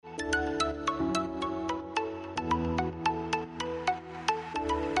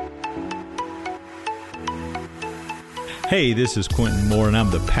Hey, this is Quentin Moore, and I'm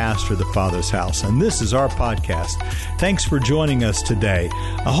the pastor of the Father's House, and this is our podcast. Thanks for joining us today.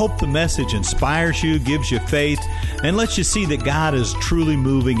 I hope the message inspires you, gives you faith, and lets you see that God is truly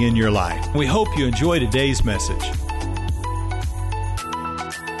moving in your life. We hope you enjoy today's message.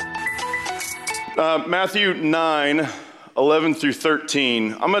 Matthew 9, 11 through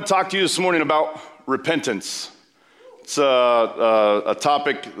 13. I'm going to talk to you this morning about repentance. It's a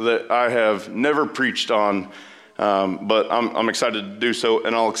topic that I have never preached on, but I'm excited to do so,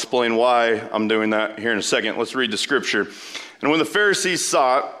 and I'll explain why I'm doing that here in a second. Let's read the scripture. And when the Pharisees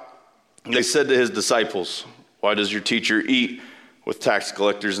saw it, they said to his disciples, "Why does your teacher eat with tax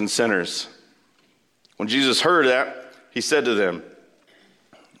collectors and sinners?" When Jesus heard that, he said to them,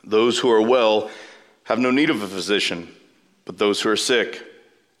 "Those who are well have no need of a physician, but those who are sick.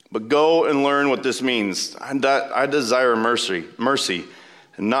 But go and learn what this means. I desire mercy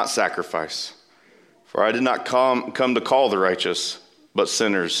and not sacrifice. For I did not come to call the righteous, but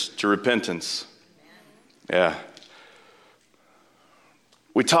sinners to repentance." Yeah.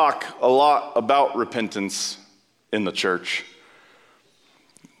 We talk a lot about repentance in the church.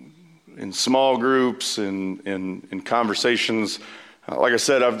 In small groups, in conversations. Like I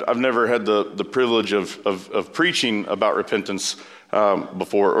said, I've never had the privilege of preaching about repentance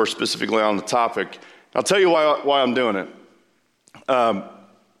before, or specifically on the topic. I'll tell you why I'm doing it.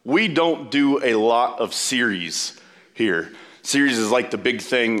 We don't do a lot of series here. Series is like the big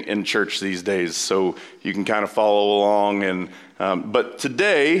thing in church these days, so you can kind of follow along. But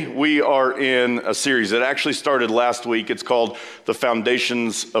today we are in a series. It actually started last week. It's called The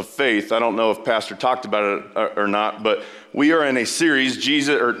Foundations of Faith. I don't know if Pastor talked about it or not, but we are in a series.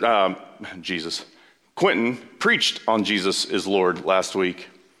 Quentin preached on Jesus is Lord last week.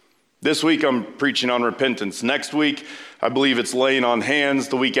 This week I'm preaching on repentance. Next week, I believe it's laying on hands.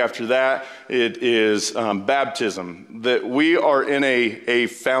 The week after that, it is baptism. That we are in a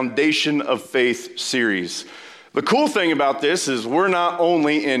Foundation of Faith series. The cool thing about this is we're not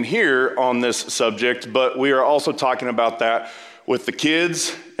only in here on this subject, but we are also talking about that with the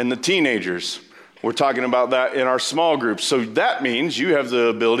kids and the teenagers. We're talking about that in our small groups. So that means you have the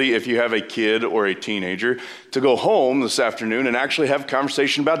ability, if you have a kid or a teenager, to go home this afternoon and actually have a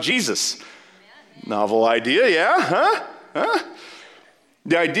conversation about Jesus. Novel idea, yeah? Huh?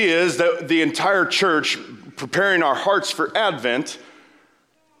 The idea is that the entire church, preparing our hearts for Advent,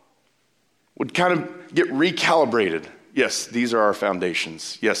 would kind of get recalibrated. Yes, these are our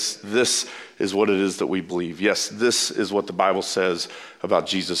foundations. Yes, this is what it is that we believe. Yes, this is what the Bible says about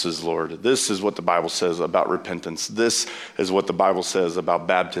Jesus as Lord. This is what the Bible says about repentance. This is what the Bible says about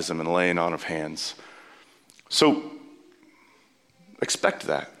baptism and laying on of hands. So expect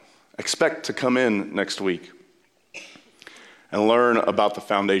that. Expect to come in next week and learn about the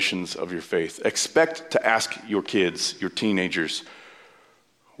foundations of your faith. Expect to ask your kids, your teenagers,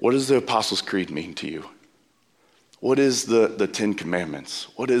 what does the Apostles' Creed mean to you? What is the Ten Commandments?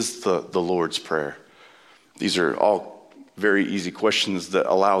 What is the Lord's Prayer? These are all very easy questions that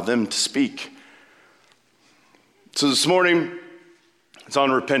allow them to speak. So this morning, it's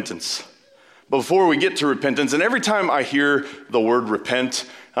on repentance. But before we get to repentance, and every time I hear the word repent,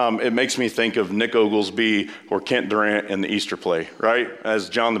 it makes me think of Nick Oglesby or Kent Durant in the Easter play, right? As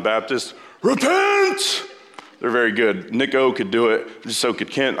John the Baptist, repent! They're very good. Nick O could do it, so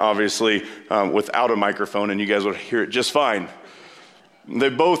could Kent, obviously, without a microphone, and you guys would hear it just fine.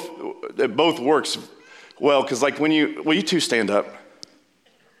 It both works well, because like will you two stand up?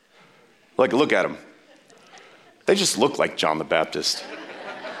 Like, look at them. They just look like John the Baptist.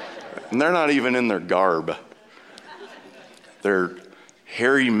 And they're not even in their garb. They're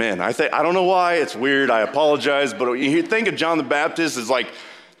hairy men. I don't know why, it's weird, I apologize, but when you think of John the Baptist, it's like,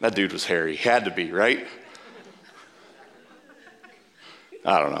 that dude was hairy. Had to be, right?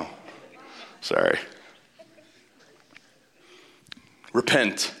 I don't know. Sorry.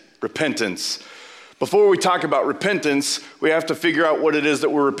 Repentance. Before we talk about repentance, we have to figure out what it is that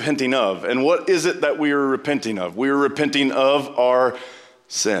we're repenting of. And what is it that we are repenting of? We are repenting of our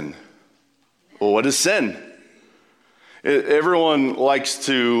sin. Well, what is sin? Everyone likes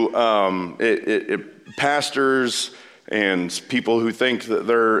to, pastors and people who think that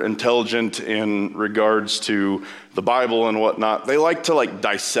they're intelligent in regards to the Bible and whatnot, they like to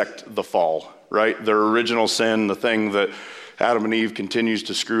dissect the fall, right? Their original sin, the thing that Adam and Eve continues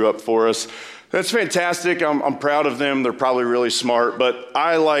to screw up for us. That's fantastic. I'm proud of them. They're probably really smart, but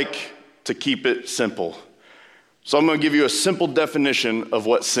I like to keep it simple. So I'm going to give you a simple definition of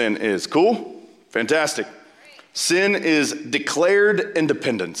what sin is. Cool? Fantastic. Sin is declared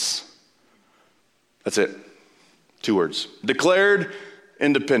independence. That's it. 2 words. Declared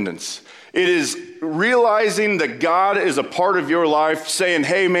independence. It is realizing that God is a part of your life, saying,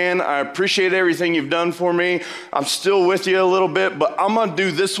 hey man, I appreciate everything you've done for me. I'm still with you a little bit, but I'm going to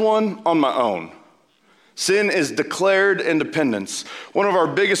do this one on my own. Sin is declared independence. One of our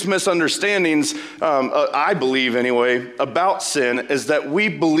biggest misunderstandings, I believe anyway, about sin is that we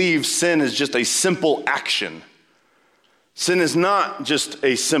believe sin is just a simple action. Sin is not just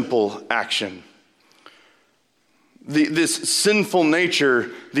a simple action. This sinful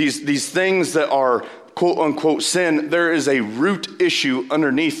nature, these things that are quote unquote sin, there is a root issue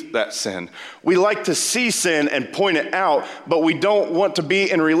underneath that sin. We like to see sin and point it out, but we don't want to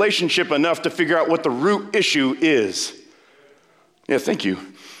be in relationship enough to figure out what the root issue is. Yeah, thank you.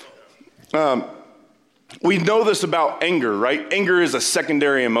 We know this about anger, right? Anger is a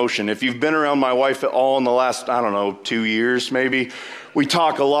secondary emotion. If you've been around my wife at all in the last, 2 years maybe, we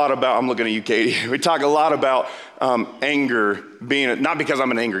talk a lot about, I'm looking at you, Katie. We talk a lot about anger being, not because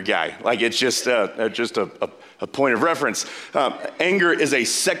I'm an angry guy, like it's just a point of reference. Anger is a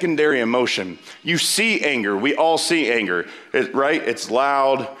secondary emotion. You see anger. We all see anger, right? It's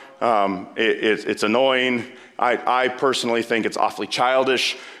loud. It's annoying. I personally think it's awfully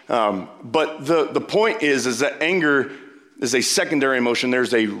childish. But the point is that anger is a secondary emotion.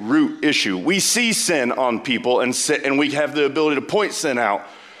 There's a root issue. We see sin on people and we have the ability to point sin out.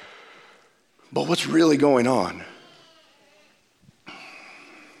 But what's really going on?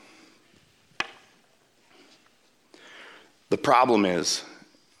 The problem is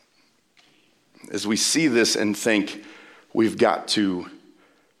we see this and think we've got to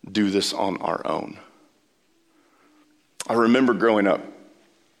do this on our own. I remember growing up,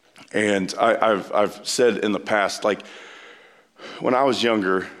 and I've said in the past, like when I was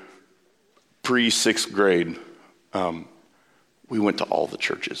younger, pre-6th grade, we went to all the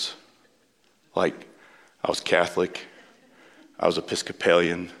churches. Like I was Catholic, I was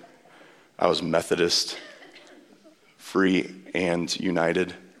Episcopalian, I was Methodist, Free and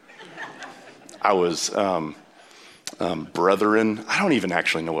United. I was Brethren. I don't even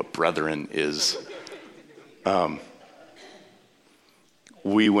actually know what Brethren is.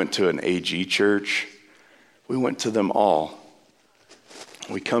 We went to an AG church. We went to them all.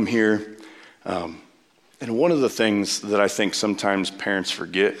 We come here, and one of the things that I think sometimes parents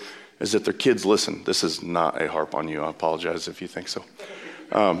forget is that their kids listen. This is not a harp on you. I apologize if you think so.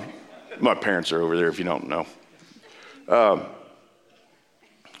 My parents are over there if you don't know.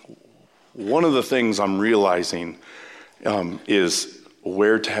 One of the things I'm realizing is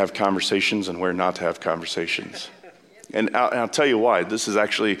where to have conversations and where not to have conversations. And I'll tell you why. This is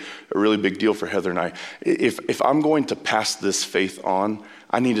actually a really big deal for Heather and I. If I'm going to pass this faith on,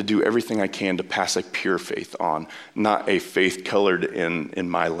 I need to do everything I can to pass a pure faith on, not a faith colored in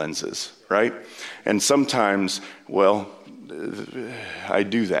my lenses, right? And sometimes, I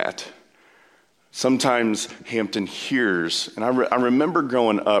do that. Sometimes Hampton hears, and I remember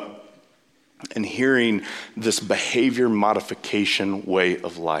growing up and hearing this behavior modification way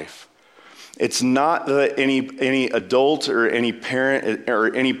of life. It's not that any adult or any parent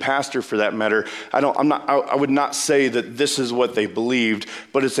or any pastor for that matter, I would not say that this is what they believed,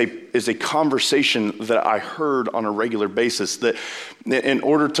 but it's a conversation that I heard on a regular basis that in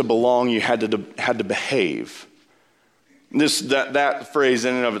order to belong, you had to behave. That phrase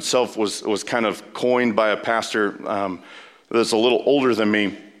in and of itself was kind of coined by a pastor that's a little older than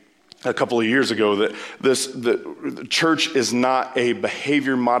me a couple of years ago, that the church is not a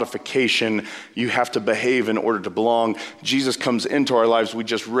behavior modification. You have to behave in order to belong. Jesus comes into our lives. We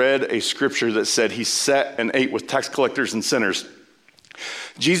just read a scripture that said he sat and ate with tax collectors and sinners.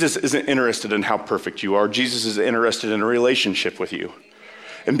 Jesus isn't interested in how perfect you are. Jesus is interested in a relationship with you.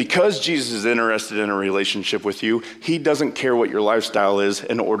 And because Jesus is interested in a relationship with you, he doesn't care what your lifestyle is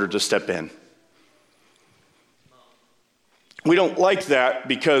in order to step in. We don't like that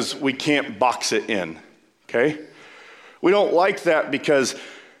because we can't box it in, okay? We don't like that because,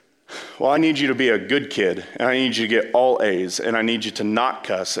 I need you to be a good kid, and I need you to get all A's, and I need you to not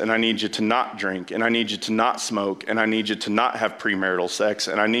cuss, and I need you to not drink, and I need you to not smoke, and I need you to not have premarital sex,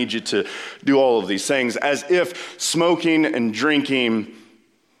 and I need you to do all of these things, as if smoking and drinking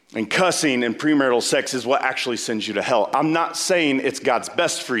and cussing and premarital sex is what actually sends you to hell. I'm not saying it's God's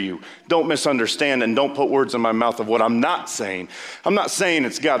best for you. Don't misunderstand and don't put words in my mouth of what I'm not saying. I'm not saying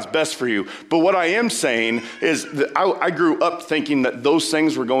it's God's best for you. But what I am saying is that I grew up thinking that those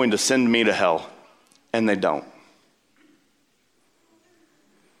things were going to send me to hell, and they don't.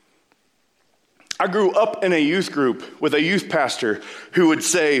 I grew up in a youth group with a youth pastor who would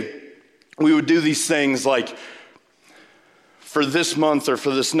say, we would do these things like, for this month or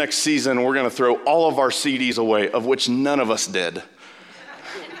for this next season, we're going to throw all of our CDs away, of which none of us did.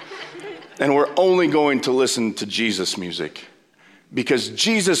 and we're only going to listen to Jesus music. Because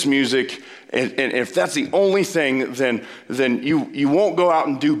Jesus music, and if that's the only thing, then you won't go out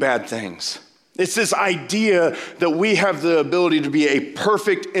and do bad things. It's this idea that we have the ability to be a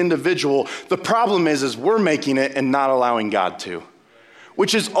perfect individual. The problem is we're making it and not allowing God to,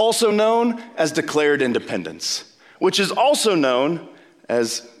 which is also known as declared independence, which is also known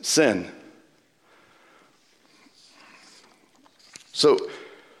as sin. So,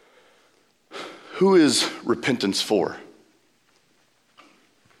 who is repentance for?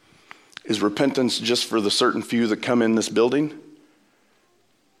 Is repentance just for the certain few that come in this building?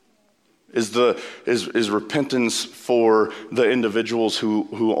 Is repentance for the individuals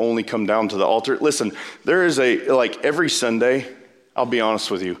who only come down to the altar? Listen, there is every Sunday, I'll be honest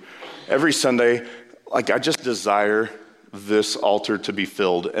with you, every Sunday, I just desire this altar to be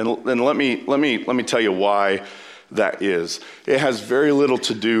filled. And let me tell you why that is. It has very little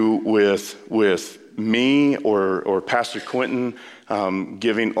to do with me or Pastor Quentin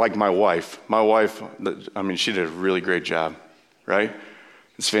giving, like my wife. My wife, she did a really great job, right?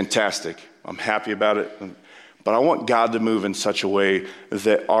 It's fantastic. I'm happy about it. But I want God to move in such a way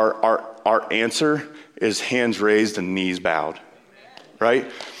that our answer is hands raised and knees bowed,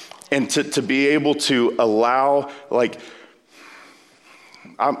 right? And to be able to allow,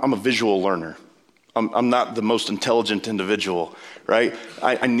 I'm a visual learner. I'm not the most intelligent individual, right?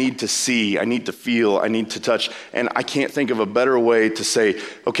 I need to see, I need to feel, I need to touch. And I can't think of a better way to say,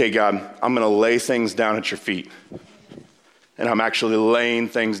 okay, God, I'm going to lay things down at your feet. And I'm actually laying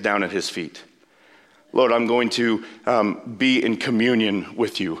things down at his feet. Lord, I'm going to be in communion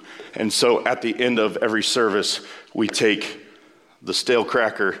with you. And so at the end of every service, we take the stale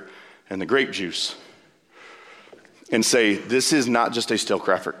cracker and the grape juice and say, this is not just a stale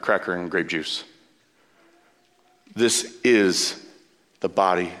cracker and grape juice. This is the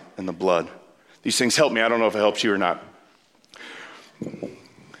body and the blood. These things help me. I don't know if it helps you or not.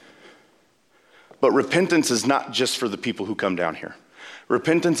 But repentance is not just for the people who come down here.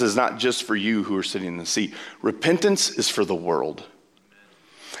 Repentance is not just for you who are sitting in the seat. Repentance is for the world.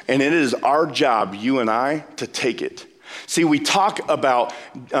 And it is our job, you and I, to take it. See, we talk about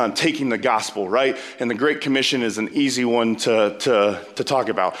taking the gospel, right? And the Great Commission is an easy one to talk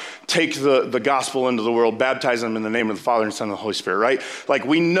about. Take the gospel into the world, baptize them in the name of the Father and Son and the Holy Spirit, right?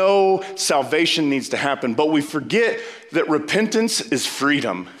 We know salvation needs to happen, but we forget that repentance is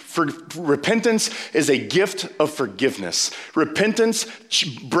freedom. Repentance is a gift of forgiveness. Repentance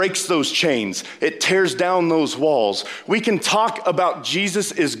breaks those chains. It tears down those walls. We can talk about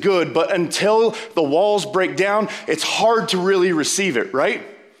Jesus is good, but until the walls break down, it's hard to really receive it, right?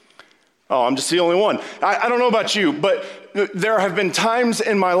 Oh, I'm just the only one. I don't know about you, but there have been times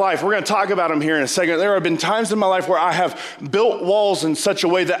in my life, we're going to talk about them here in a second, there have been times in my life where I have built walls in such a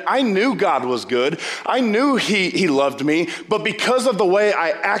way that I knew God was good. I knew he loved me, but because of the way I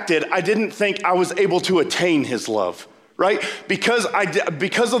acted, I didn't think I was able to attain his love. Right? Because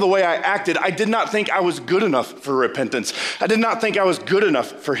of the way I acted, I did not think I was good enough for repentance. I did not think I was good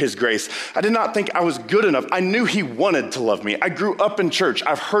enough for his grace. I did not think I was good enough. I knew he wanted to love me. I grew up in church.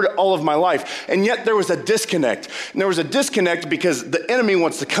 I've heard it all of my life. And yet there was a disconnect. And there was a disconnect because the enemy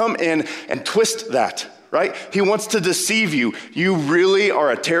wants to come in and twist that. Right? He wants to deceive you. You really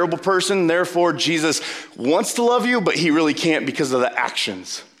are a terrible person. Therefore, Jesus wants to love you, but he really can't because of the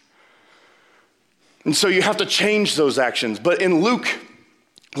actions. And so you have to change those actions. But in Luke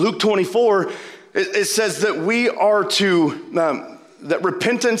 24, it says that we are to, that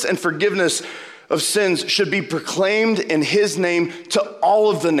repentance and forgiveness of sins should be proclaimed in his name to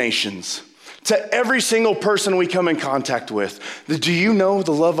all of the nations, to every single person we come in contact with. Do you know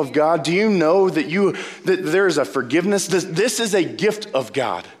the love of God? Do you know that there is a forgiveness? This is a gift of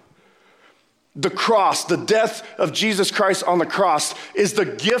God. The cross, the death of Jesus Christ on the cross is the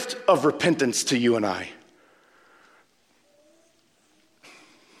gift of repentance to you and I.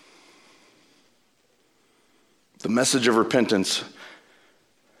 The message of repentance,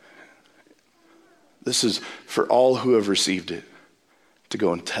 this is for all who have received it, to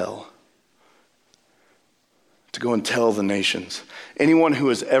go and tell. To go and tell the nations. Anyone who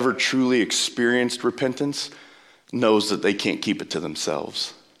has ever truly experienced repentance knows that they can't keep it to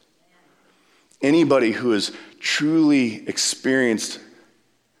themselves. Anybody who has truly experienced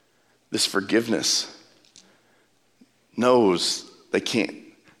this forgiveness knows they can't.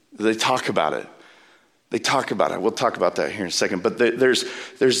 They talk about it. They talk about it. We'll talk about that here in a second. But there's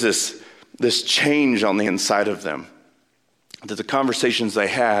this change on the inside of them. That the conversations they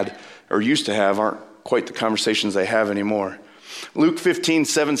had or used to have aren't quite the conversations they have anymore. Luke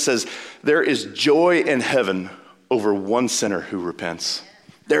 15:7 says, there is joy in heaven over one sinner who repents.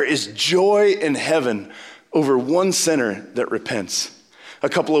 There is joy in heaven over one sinner that repents. A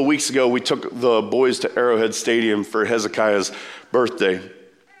couple of weeks ago, we took the boys to Arrowhead Stadium for Hezekiah's birthday.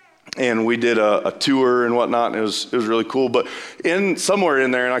 And we did a tour and whatnot, and it was really cool. But somewhere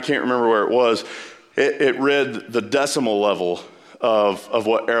in there, and I can't remember where it was, it read the decimal level of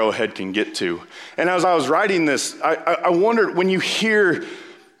what Arrowhead can get to. And as I was writing this, I wondered, when you hear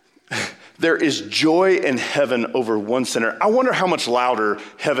there is joy in heaven over one sinner, I wonder how much louder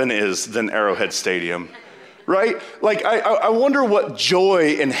heaven is than Arrowhead Stadium. Right? Like, I wonder what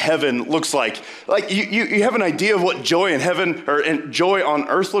joy in heaven looks like. Like, you have an idea of what joy in heaven or joy on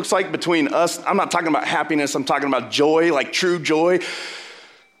earth looks like between us. I'm not talking about happiness. I'm talking about joy, like true joy.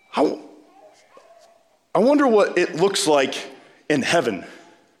 I wonder what it looks like in heaven.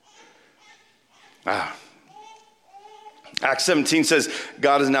 Acts 17 says,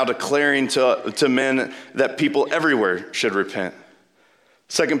 God is now declaring to men that people everywhere should repent.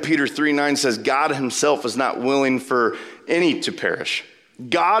 2 Peter 3:9 says, God himself is not willing for any to perish.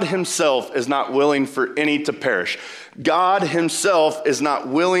 God himself is not willing for any to perish. God himself is not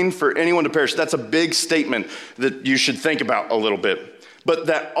willing for anyone to perish. That's a big statement that you should think about a little bit. But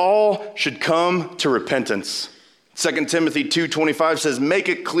that all should come to repentance. 2 Timothy 2:25 says, make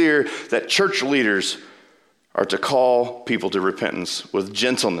it clear that church leaders are to call people to repentance with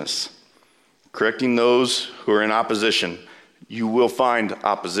gentleness, correcting those who are in opposition. You will find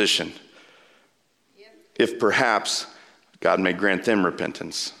opposition. If perhaps God may grant them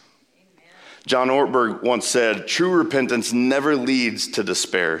repentance. Amen. John Ortberg once said, true repentance never leads to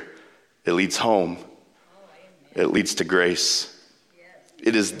despair. It leads home. It leads to grace. Yes.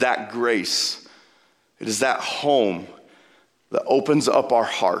 It is that grace. It is that home that opens up our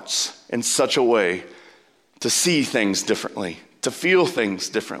hearts in such a way to see things differently, to feel things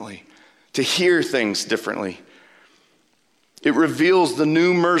differently, to hear things differently. It reveals the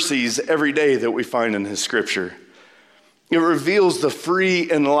new mercies every day that we find in his scripture. It reveals the free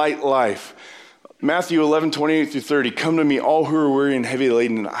and light life. Matthew 11:28-30, come to me all who are weary and heavy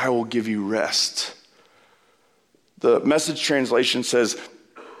laden, and I will give you rest. The Message translation says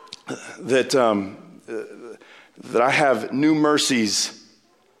that I have new mercies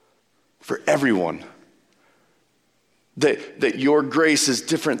for everyone. That your grace is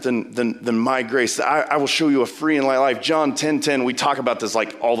different than my grace. I will show you a free and light life. John 10:10, we talk about this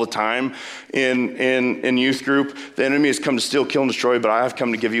like all the time in youth group. The enemy has come to steal, kill, and destroy, but I have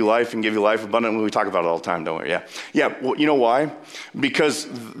come to give you life and give you life abundantly. We talk about it all the time, don't we? Yeah. Well, you know why? Because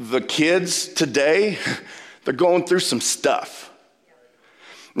the kids today, they're going through some stuff.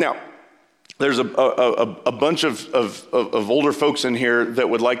 Now, there's a bunch of older folks in here that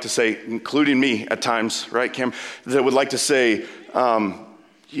would like to say, including me at times, right, Kim, that would like to say,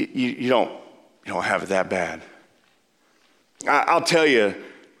 you don't have it that bad. I'll tell you,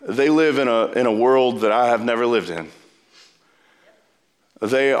 they live in a world that I have never lived in.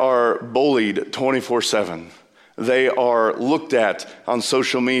 They are bullied 24/7. They are looked at on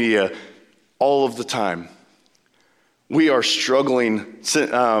social media all of the time. We are struggling,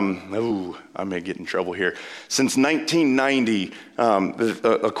 I may get in trouble here. Since 1990,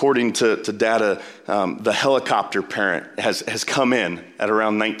 according to data, the helicopter parent has come in at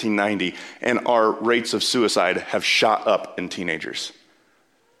around 1990, and our rates of suicide have shot up in teenagers.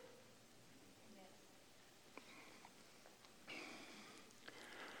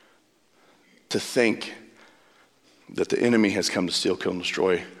 To think that the enemy has come to steal, kill, and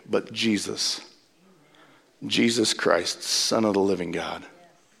destroy, but Jesus Christ, Son of the living God,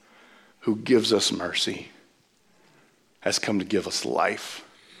 who gives us mercy, has come to give us life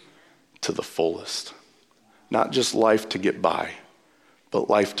to the fullest. Not just life to get by, but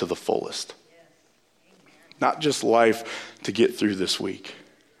life to the fullest. Not just life to get through this week,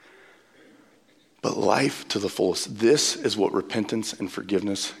 but life to the fullest. This is what repentance and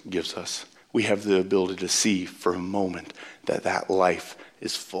forgiveness gives us. We have the ability to see for a moment that life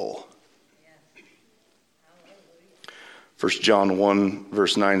is full. 1 John 1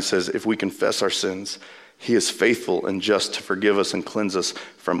 verse 9 says, if we confess our sins, he is faithful and just to forgive us and cleanse us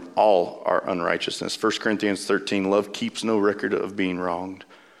from all our unrighteousness. 1 Corinthians 13, love keeps no record of being wronged.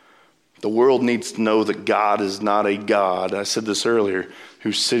 The world needs to know that God is not a God, I said this earlier,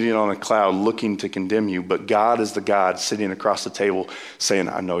 who's sitting on a cloud looking to condemn you, but God is the God sitting across the table saying,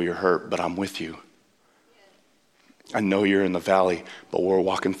 I know you're hurt, but I'm with you. I know you're in the valley, but we're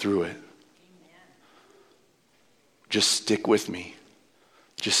walking through it. Just stick with me.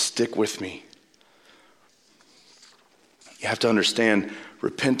 Just stick with me. You have to understand,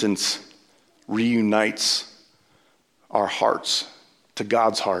 repentance reunites our hearts to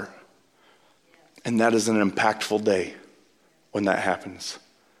God's heart. And that is an impactful day when that happens.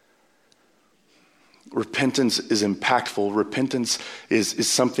 Repentance is impactful. Repentance is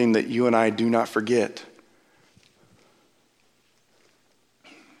something that you and I do not forget.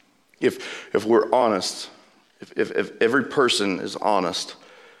 If we're honest, if every person is honest,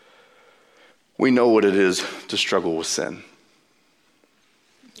 we know what it is to struggle with sin.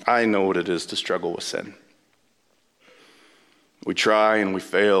 I know what it is to struggle with sin. We try and we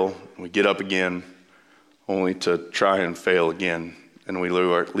fail, and we get up again, only to try and fail again, and we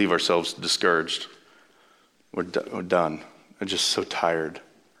leave ourselves discouraged. We're done. I'm just so tired,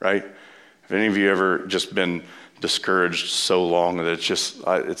 right? Have any of you ever just been discouraged so long that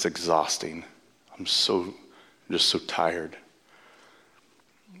it's exhausting? I'm just so tired.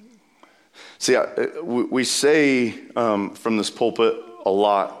 See, we say from this pulpit a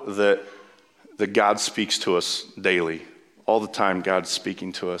lot that God speaks to us daily. All the time, God's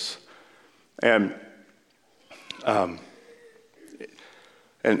speaking to us. And I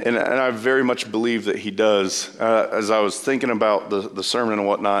very much believe that he does. As I was thinking about the sermon and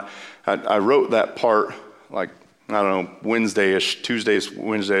whatnot, I wrote that part, like, I don't know, Wednesday-ish,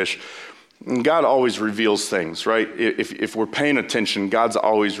 Wednesday-ish. And God always reveals things, right? If we're paying attention, God's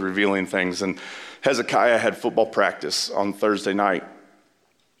always revealing things. And Hezekiah had football practice on Thursday night.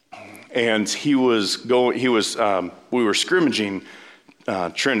 And we were scrimmaging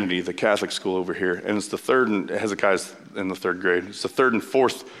Trinity, the Catholic school over here. And it's Hezekiah's in the third grade. It's the third and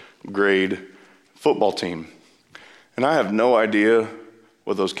fourth grade football team. And I have no idea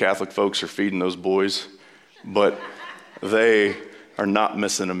what those Catholic folks are feeding those boys, but they are not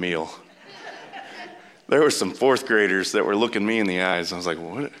missing a meal. There were some fourth graders that were looking me in the eyes. I was like,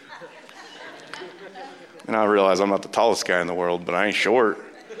 what? And I realized I'm not the tallest guy in the world, but I ain't short.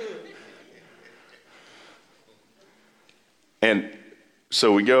 And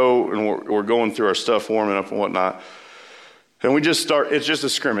so we go and we're going through our stuff, warming up and whatnot. And we just start, it's just a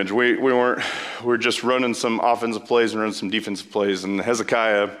scrimmage. We're just running some offensive plays and running some defensive plays. And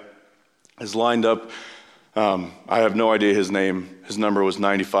Hezekiah is lined up. I have no idea his name. His number was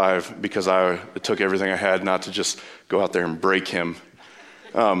 95 because it took everything I had not to just go out there and break him.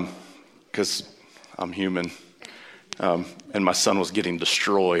 Because I'm human. And my son was getting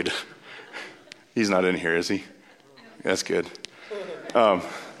destroyed. He's not in here, is he? That's good. And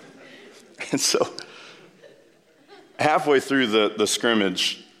so halfway through the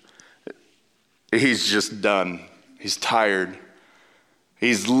scrimmage, he's just done. He's tired.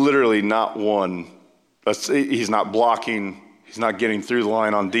 He's literally not won. He's not blocking. He's not getting through the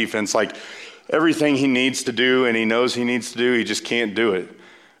line on defense. Like everything he needs to do and he knows he needs to do, he just can't do it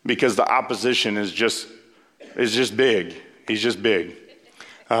because the opposition is just big. He's just big.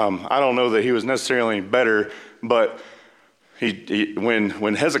 I don't know that he was necessarily better, but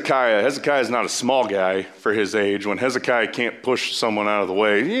when Hezekiah is not a small guy for his age. When Hezekiah can't push someone out of the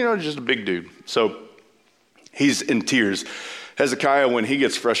way, just a big dude. So he's in tears. Hezekiah, when he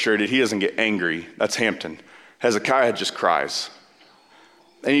gets frustrated, he doesn't get angry. That's Hampton. Hezekiah just cries.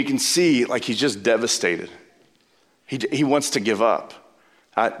 And you can see, like, he's just devastated. He wants to give up.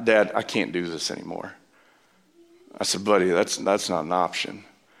 Dad, I can't do this anymore. I said, buddy, that's not an option.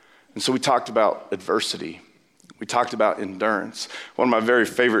 And so we talked about adversity. We talked about endurance. One of my very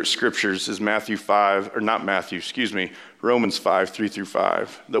favorite scriptures is Romans 5, 3-5,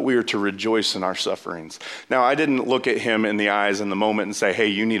 that we are to rejoice in our sufferings. Now, I didn't look at him in the eyes in the moment and say, hey,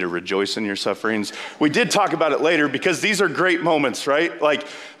 you need to rejoice in your sufferings. We did talk about it later because these are great moments, right? Like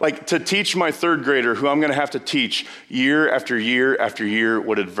to teach my third grader, who I'm going to have to teach year after year after year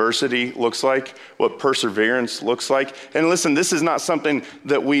what adversity looks like, what perseverance looks like. And listen, this is not something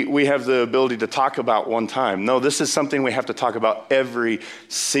that we have the ability to talk about one time. No, this is something we have to talk about every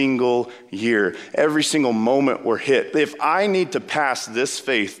single year, every single moment we're hit. If I need to pass this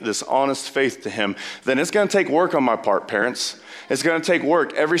faith, this honest faith to him, then it's going to take work on my part, parents. It's going to take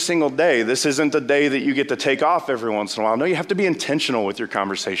work every single day. This isn't a day that you get to take off every once in a while. No, you have to be intentional with your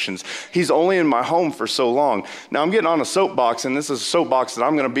conversations. He's only in my home for so long. Now, I'm getting on a soapbox, and this is a soapbox that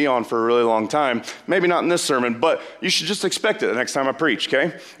I'm going to be on for a really long time. Maybe not in this sermon, but you should just expect it the next time I preach,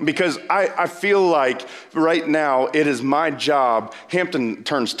 okay? Because I feel like right now it is my job. Hampton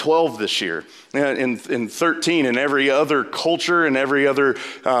turns 12 this year. In 13, in every other culture and every other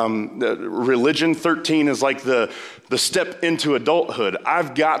religion, 13 is like the step into adulthood.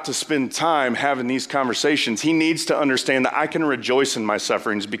 I've got to spend time having these conversations. He needs to understand that I can rejoice in my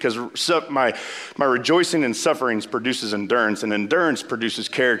sufferings because my rejoicing in sufferings produces endurance, and endurance produces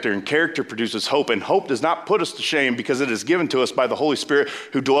character, and character produces hope, and hope does not put us to shame because it is given to us by the Holy Spirit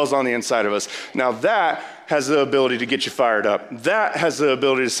who dwells on the inside of us. Now that has the ability to get you fired up. That has the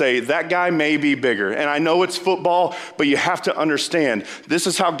ability to say, that guy may be bigger. And I know it's football, but you have to understand, this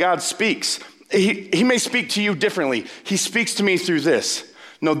is how God speaks. He may speak to you differently. He speaks to me through this.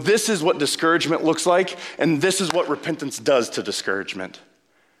 No, this is what discouragement looks like, and this is what repentance does to discouragement.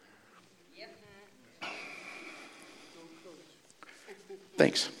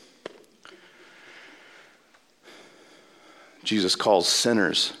 Thanks. Jesus calls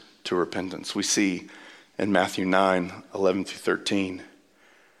sinners to repentance. We see in Matthew 9:11-13,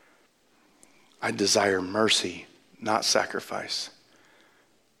 I desire mercy, not sacrifice.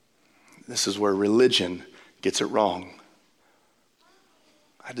 This is where religion gets it wrong.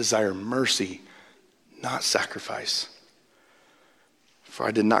 I desire mercy, not sacrifice. For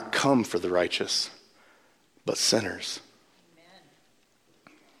I did not come for the righteous, but sinners. Amen.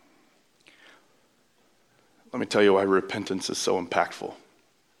 Let me tell you why repentance is so impactful.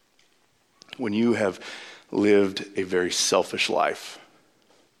 When you have lived a very selfish life,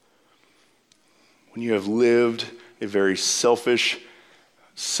 when you have lived a very selfish,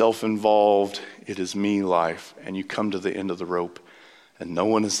 self-involved, it is me life, and you come to the end of the rope and no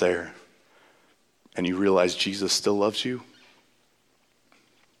one is there, and you realize Jesus still loves you,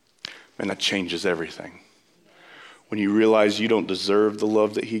 man, that changes everything. When you realize you don't deserve the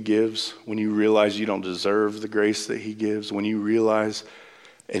love that he gives, when you realize you don't deserve the grace that he gives, when you realize,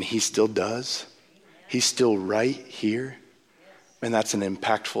 and he still does, he's still right here, man, that's an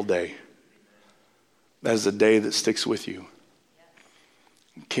impactful day. That is a day that sticks with you.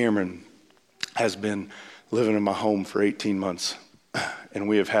 Cameron has been living in my home for 18 months, and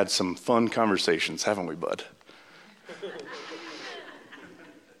we have had some fun conversations, haven't we, bud?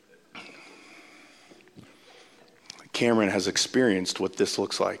 Cameron has experienced what this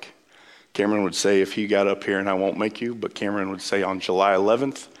looks like. Cameron would say, if he got up here, and I won't make you, but Cameron would say, on July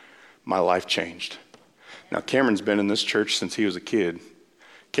 11th, my life changed. Now, Cameron's been in this church since he was a kid.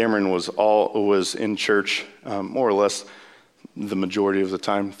 Cameron was in church more or less the majority of the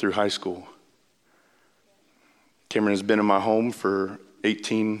time through high school. Cameron has been in my home for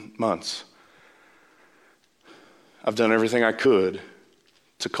 18 months. I've done everything I could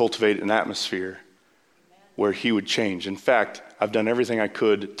to cultivate an atmosphere where he would change. In fact, I've done everything I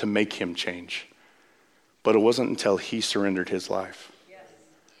could to make him change. But it wasn't until he surrendered his life.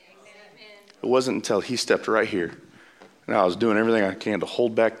 It wasn't until he stepped right here. And I was doing everything I can to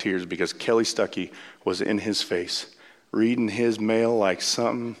hold back tears because Kelly Stuckey was in his face, reading his mail like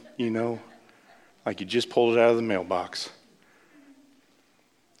something, like you just pulled it out of the mailbox.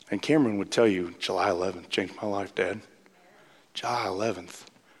 And Cameron would tell you, July 11th changed my life, Dad. July 11th.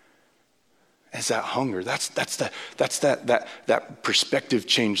 It's that hunger. That's that perspective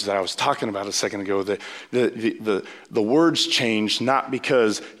change that I was talking about a second ago. The words change not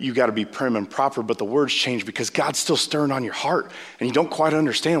because you got to be prim and proper, but the words change because God's still stirring on your heart, and you don't quite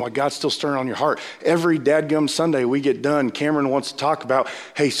understand why God's still stirring on your heart. Every dadgum Sunday we get done, Cameron wants to talk about,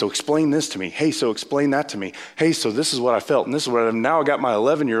 hey, so explain this to me. Hey, so explain that to me. Hey, so this is what I felt, and this is what I've now got my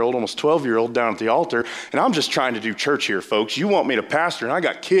 11-year-old, almost 12-year-old down at the altar, and I'm just trying to do church here, folks. You want me to pastor, and I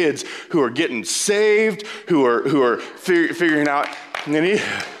got kids who are getting saved, who are figuring out. And then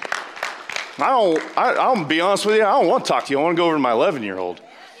I'll be honest with you, I don't want to talk to you. I want to go over to my 11-year-old.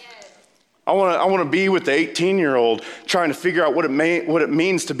 I want to be with the 18-year-old trying to figure out what it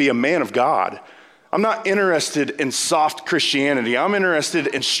means to be a man of God. I'm not interested in soft Christianity. I'm interested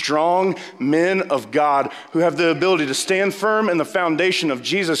in strong men of God who have the ability to stand firm in the foundation of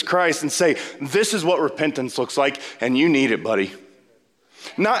Jesus Christ and say, this is what repentance looks like, and you need it, buddy.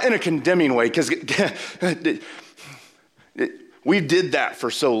 Not in a condemning way, because we did that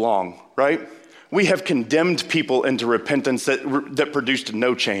for so long, right? We have condemned people into repentance that produced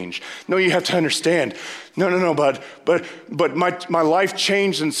no change. No, you have to understand. No, bud. But my life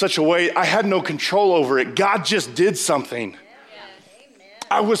changed in such a way, I had no control over it. God just did something. Yeah.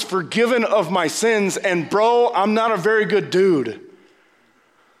 I was forgiven of my sins, and bro, I'm not a very good dude.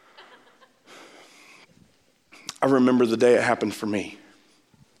 I remember the day it happened for me.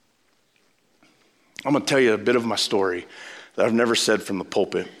 I'm going to tell you a bit of my story that I've never said from the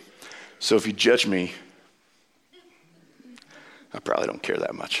pulpit. So if you judge me, I probably don't care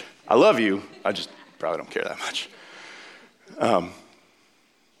that much. I love you. I just probably don't care that much.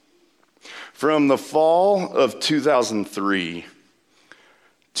 From the fall of 2003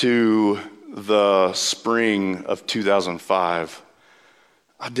 to the spring of 2005,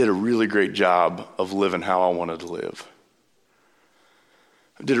 I did a really great job of living how I wanted to live.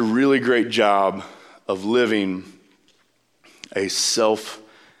 I did a really great job of living a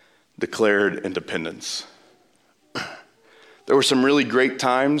self-declared independence. There were some really great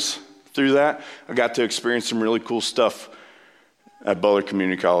times through that. I got to experience some really cool stuff at Butler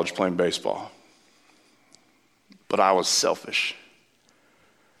Community College playing baseball. But I was selfish.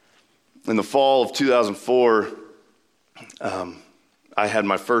 In the fall of 2004, I had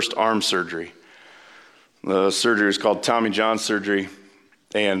my first arm surgery. The surgery was called Tommy John surgery,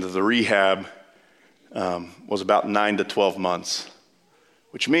 and the rehab was about 9 to 12 months,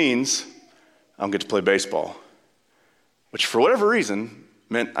 which means I don't get to play baseball, which for whatever reason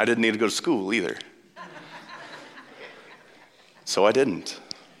meant I didn't need to go to school either. So I didn't.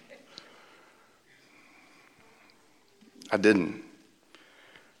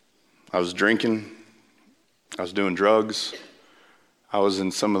 I was drinking. I was doing drugs. I was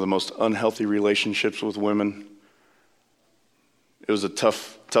in some of the most unhealthy relationships with women. It was a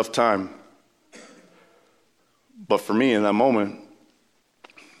tough time. But for me in that moment,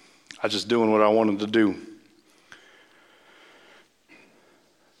 I was just doing what I wanted to do.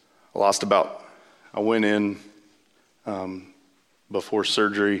 I went in before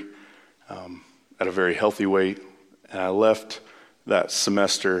surgery at a very healthy weight, and I left that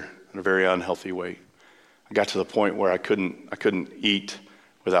semester at a very unhealthy weight. I got to the point where I couldn't eat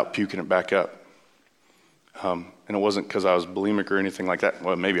without puking it back up. And it wasn't because I was bulimic or anything like that.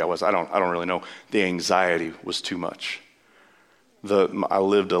 Well, maybe I was. I don't really know. The anxiety was too much. I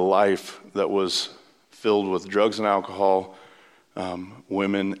lived a life that was filled with drugs and alcohol,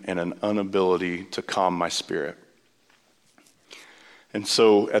 women, and an inability to calm my spirit. And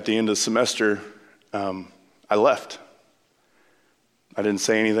so at the end of the semester, I left. I didn't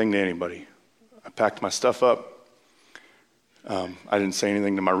say anything to anybody. I packed my stuff up. I didn't say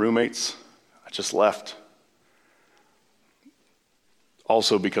anything to my roommates. I just left.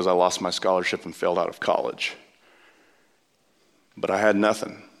 Also because I lost my scholarship and failed out of college. But I had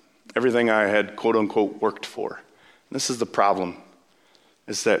nothing. Everything I had, quote unquote, worked for. And this is the problem,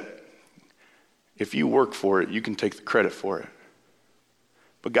 is that if you work for it, you can take the credit for it.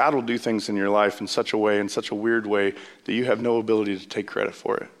 But God will do things in your life in such a way, in such a weird way, that you have no ability to take credit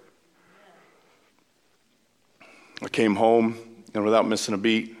for it. I came home, and without missing a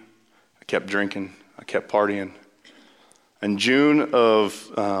beat, I kept drinking, I kept partying. In June of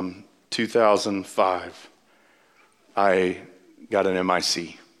 2005, I got an MIC. If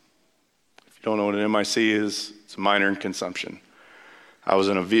you don't know what an MIC is, it's a minor in consumption. I was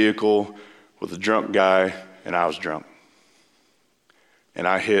in a vehicle with a drunk guy, and I was drunk. And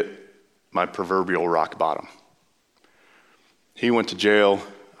I hit my proverbial rock bottom. He went to jail.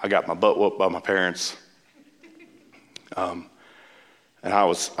 I got my butt whooped by my parents. And I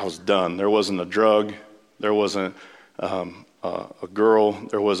was done. There wasn't a drug. There wasn't a girl.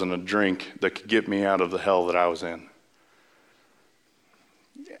 There wasn't a drink that could get me out of the hell that I was in.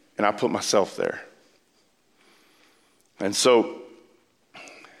 And I put myself there. And so,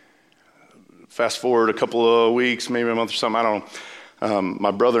 fast forward a couple of weeks, maybe a month or something, I don't know.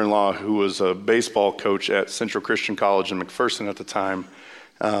 My brother-in-law, who was a baseball coach at Central Christian College in McPherson at the time,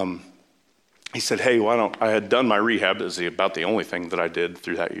 he said, hey, I had done my rehab. It was about the only thing that I did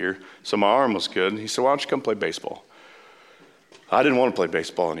through that year. So my arm was good. He said, why don't you come play baseball? I didn't want to play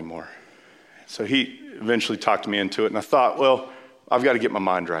baseball anymore. So he eventually talked me into it. And I thought, well, I've got to get my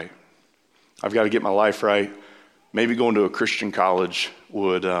mind right. I've got to get my life right. Maybe going to a Christian college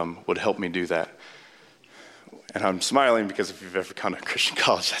would help me do that. And I'm smiling because if you've ever gone to a Christian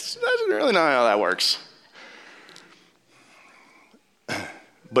college, that's really not how that works.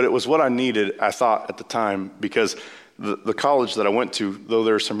 But it was what I needed, I thought, at the time, because the college that I went to, though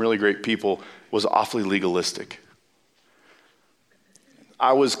there were some really great people, was awfully legalistic.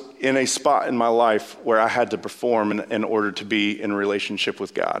 I was in a spot in my life where I had to perform in order to be in a relationship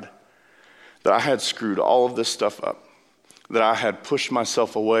with God. That I had screwed all of this stuff up. That I had pushed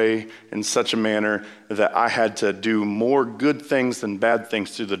myself away in such a manner that I had to do more good things than bad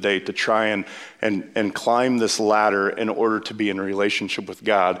things through the day to try and climb this ladder in order to be in a relationship with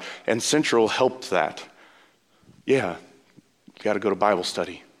God. And Central helped that. Yeah, you got to go to Bible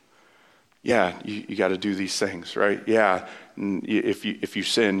study. Yeah, you got to do these things, right? Yeah, if you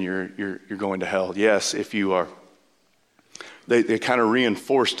sin, you're going to hell. Yes, if you are. They kind of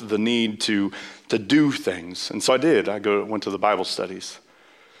reinforced the need to do things. And so I did. Went to the Bible studies.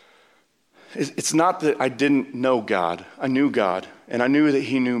 It's not that I didn't know God. I knew God, and I knew that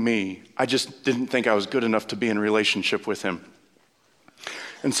he knew me. I just didn't think I was good enough to be in a relationship with him.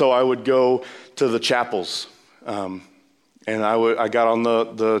 And so I would go to the chapels, and I got on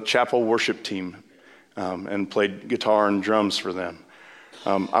the chapel worship team and played guitar and drums for them.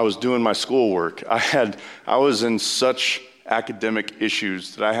 I was doing my schoolwork. I was in such academic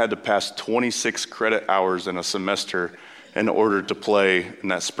issues that I had to pass 26 credit hours in a semester in order to play in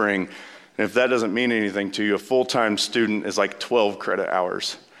that spring. And if that doesn't mean anything to you, a full-time student is like 12 credit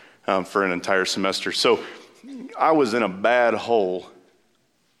hours for an entire semester. So I was in a bad hole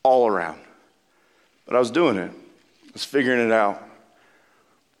all around. But I was doing it. I was figuring it out.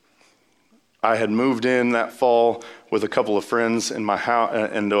 I had moved in that fall with a couple of friends in my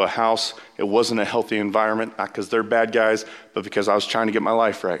house, into a house. It wasn't a healthy environment, not because they're bad guys, but because I was trying to get my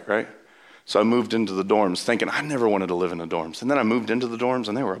life right? So I moved into the dorms thinking I never wanted to live in the dorms. And then I moved into the dorms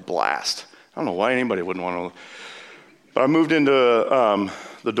and they were a blast. I don't know why anybody wouldn't want to. But I moved into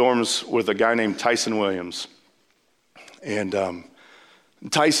the dorms with a guy named Tyson Williams. And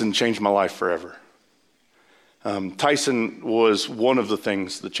Tyson changed my life forever. Tyson was one of the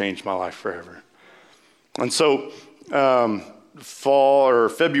things that changed my life forever. And so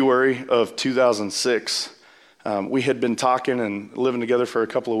February of 2006, we had been talking and living together for a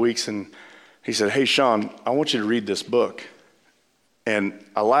couple of weeks, and he said, "Hey, Sean, I want you to read this book." And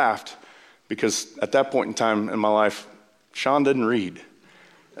I laughed because at that point in time in my life, Sean didn't read.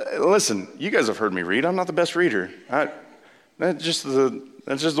 Listen, you guys have heard me read. I'm not the best reader. That's just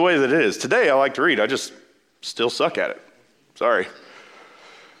the way that it is. Today, I like to read. I just still suck at it. Sorry.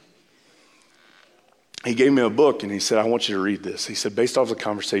 He gave me a book and he said, "I want you to read this." He said, based off the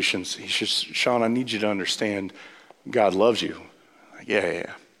conversations, he said, "Sean, I need you to understand God loves you." Like,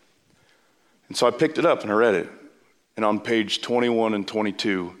 yeah. And so I picked it up and I read it. And on page 21 and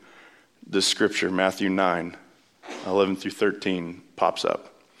 22, this scripture, Matthew 9, 11 through 13, pops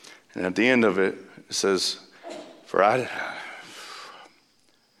up. And at the end of it, it says, "For I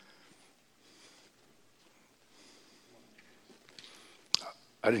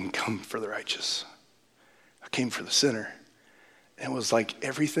didn't come for the righteous. I came for the sinner." And it was like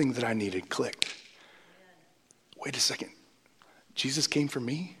everything that I needed clicked. Wait a second. Jesus came for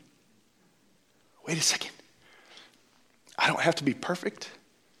me? Wait a second. I don't have to be perfect?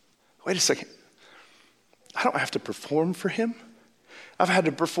 Wait a second. I don't have to perform for him? I've had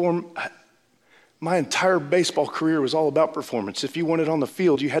to perform. My entire baseball career was all about performance. If you wanted on the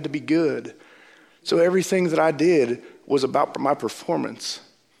field, you had to be good. So everything that I did was about my performance.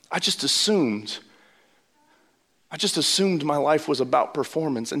 I just assumed my life was about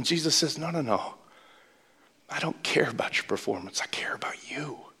performance. And Jesus says, no. I don't care about your performance. I care about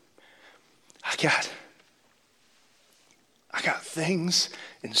you. I got things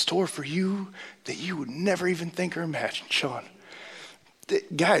in store for you that you would never even think or imagine, Sean.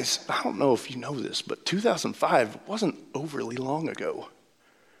 Guys, I don't know if you know this, but 2005 wasn't overly long ago.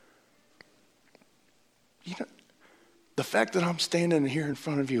 You know, the fact that I'm standing here in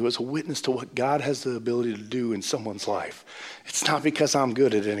front of you is a witness to what God has the ability to do in someone's life. It's not because I'm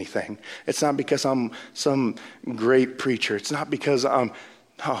good at anything. It's not because I'm some great preacher. It's not because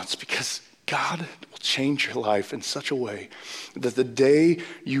it's because God will change your life in such a way that the day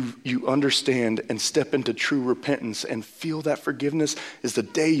you understand and step into true repentance and feel that forgiveness is the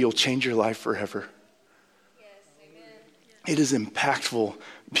day you'll change your life forever. Yes, amen. It is impactful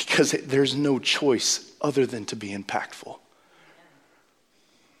because there's no choice other than to be impactful.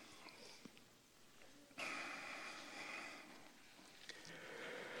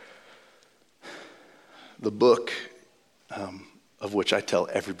 The book of which I tell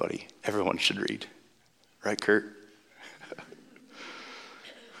everyone should read. Right, Kurt?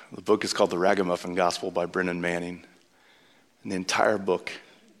 The book is called The Ragamuffin Gospel by Brennan Manning. And the entire book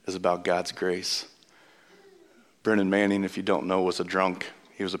is about God's grace. Brennan Manning, if you don't know, was a drunk.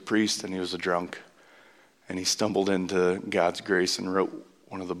 He was a priest and he was a drunk. And he stumbled into God's grace and wrote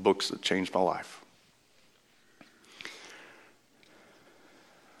one of the books that changed my life.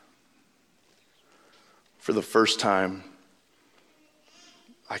 For the first time,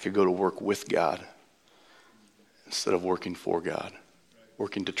 I could go to work with God instead of working for God,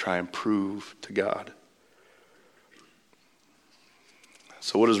 working to try and prove to God.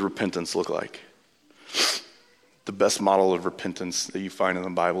 So what does repentance look like? The best model of repentance that you find in the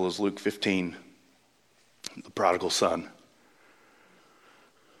Bible is Luke 15, the prodigal son.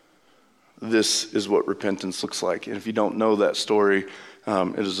 This is what repentance looks like. And if you don't know that story,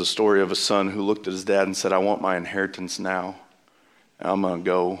 it is a story of a son who looked at his dad and said, "I want my inheritance now. I'm going to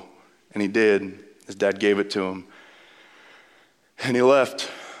go." And he did. His dad gave it to him. And he left,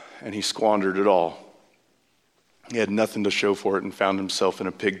 and he squandered it all. He had nothing to show for it and found himself in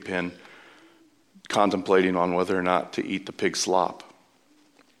a pig pen, contemplating on whether or not to eat the pig slop.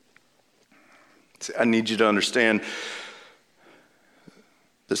 I need you to understand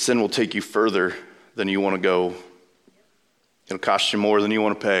that sin will take you further than you want to go. It'll cost you more than you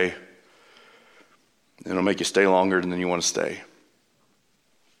want to pay. It'll make you stay longer than you want to stay.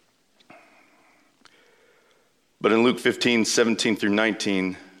 But in Luke 15, 17 through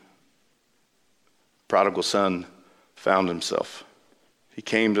 19, prodigal son found himself. He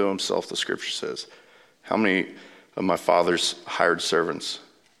came to himself, the scripture says. "How many of my father's hired servants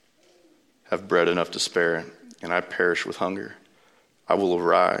have bread enough to spare, and I perish with hunger, I will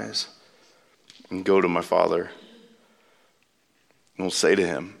arise and go to my father and will say to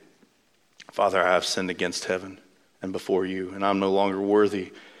him, Father, I have sinned against heaven and before you, and I'm no longer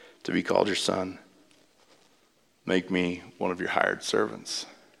worthy to be called your son. Make me one of your hired servants.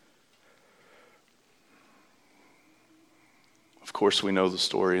 Of course, we know the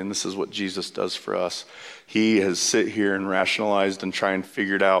story, and this is what Jesus does for us. He has sit here and rationalized and tried and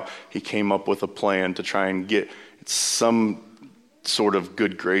figured out. He came up with a plan to try and get some sort of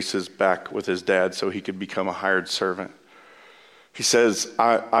good graces back with his dad so he could become a hired servant. He says,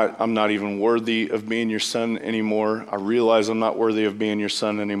 I'm not even worthy of being your son anymore. I realize I'm not worthy of being your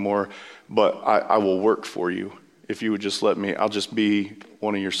son anymore, but I will work for you. If you would just let me, I'll just be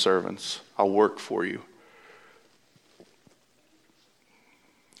one of your servants. I'll work for you.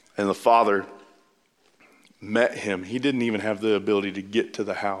 And the father met him. He didn't even have the ability to get to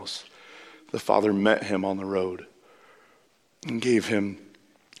the house. The father met him on the road and gave him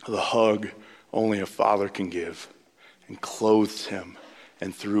the hug only a father can give, and clothed him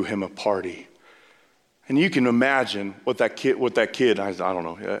and threw him a party. And you can imagine what that kid, I don't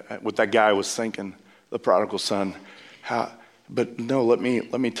know, what that guy was thinking, the prodigal son. But no, let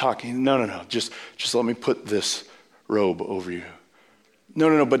me talk. No, just let me put this robe over you.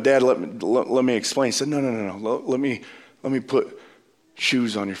 No, but Dad, let me explain. He said, no, let me put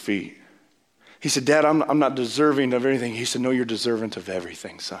shoes on your feet. He said, Dad, I'm not deserving of anything. He said, no, you're deserving of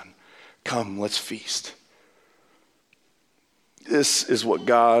everything, son. Come, let's feast. This is what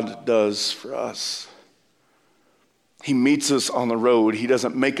God does for us. He meets us on the road. He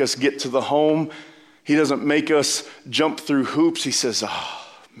doesn't make us get to the home. He doesn't make us jump through hoops. He says, oh,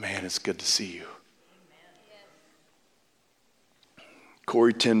 man, it's good to see you.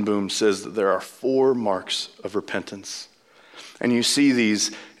 Corrie ten Boom says that there are 4 marks of repentance. And you see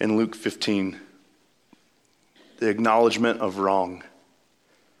these in Luke 15. The acknowledgement of wrong.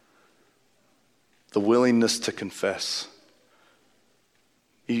 The willingness to confess.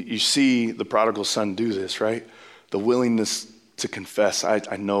 You see the prodigal son do this, right? The willingness to confess.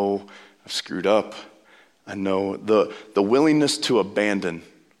 I know I've screwed up. I know the willingness to abandon.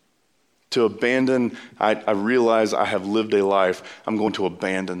 To abandon, I realize I have lived a life. I'm going to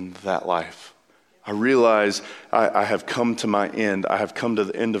abandon that life. I realize I have come to my end. I have come to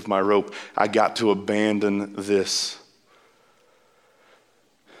the end of my rope. I got to abandon this.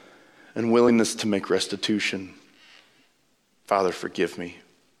 And willingness to make restitution. Father, forgive me.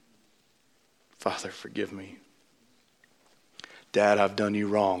 Father, forgive me. Dad, I've done you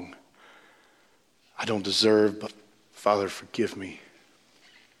wrong. I don't deserve, but Father, forgive me.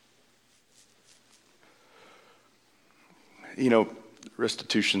 You know,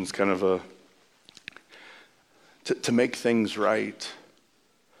 restitution is kind of to make things right.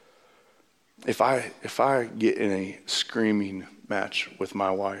 If I get in a screaming match with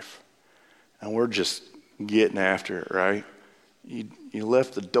my wife, and we're just getting after it, right? You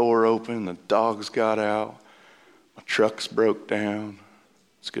left the door open, the dogs got out, my truck's broke down.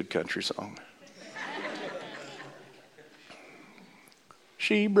 It's a good country song.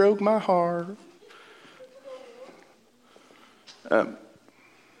 She broke my heart.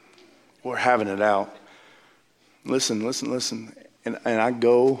 We're having it out. Listen. And I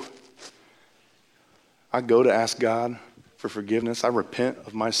go to ask God for forgiveness. I repent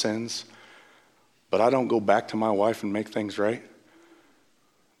of my sins, but I don't go back to my wife and make things right.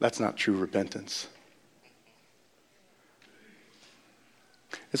 That's not true repentance.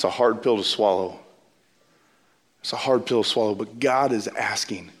 It's a hard pill to swallow. It's a hard pill to swallow, but God is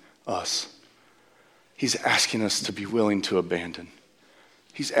asking us. He's asking us to be willing to abandon.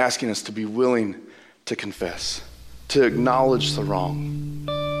 He's asking us to be willing to confess, to acknowledge the wrong,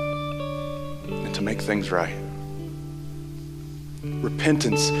 and to make things right.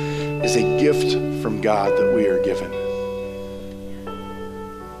 Repentance is a gift from God that we are given.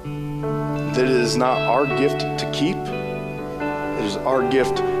 That it is not our gift to keep, it is our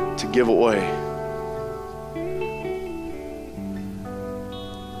gift to give away.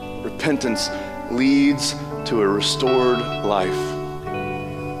 Repentance leads to a restored life,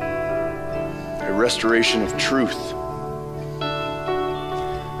 a restoration of truth.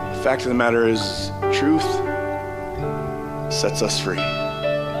 The fact of the matter is, truth sets us free.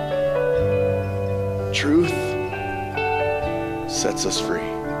 Truth sets us free.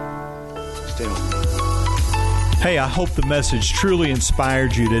 Stand with me. Hey, I hope the message truly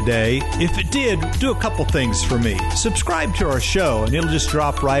inspired you today. If it did, do a couple things for me. Subscribe to our show, and it'll just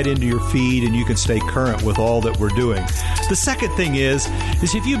drop right into your feed, and you can stay current with all that we're doing. The second thing is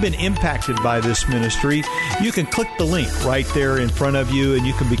if you've been impacted by this ministry, you can click the link right there in front of you, and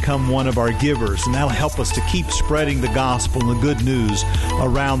you can become one of our givers, and that'll help us to keep spreading the gospel and the good news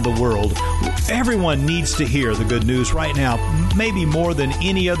around the world. Everyone needs to hear the good news right now, maybe more than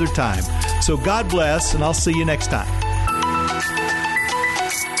any other time. So God bless, and I'll see you next time.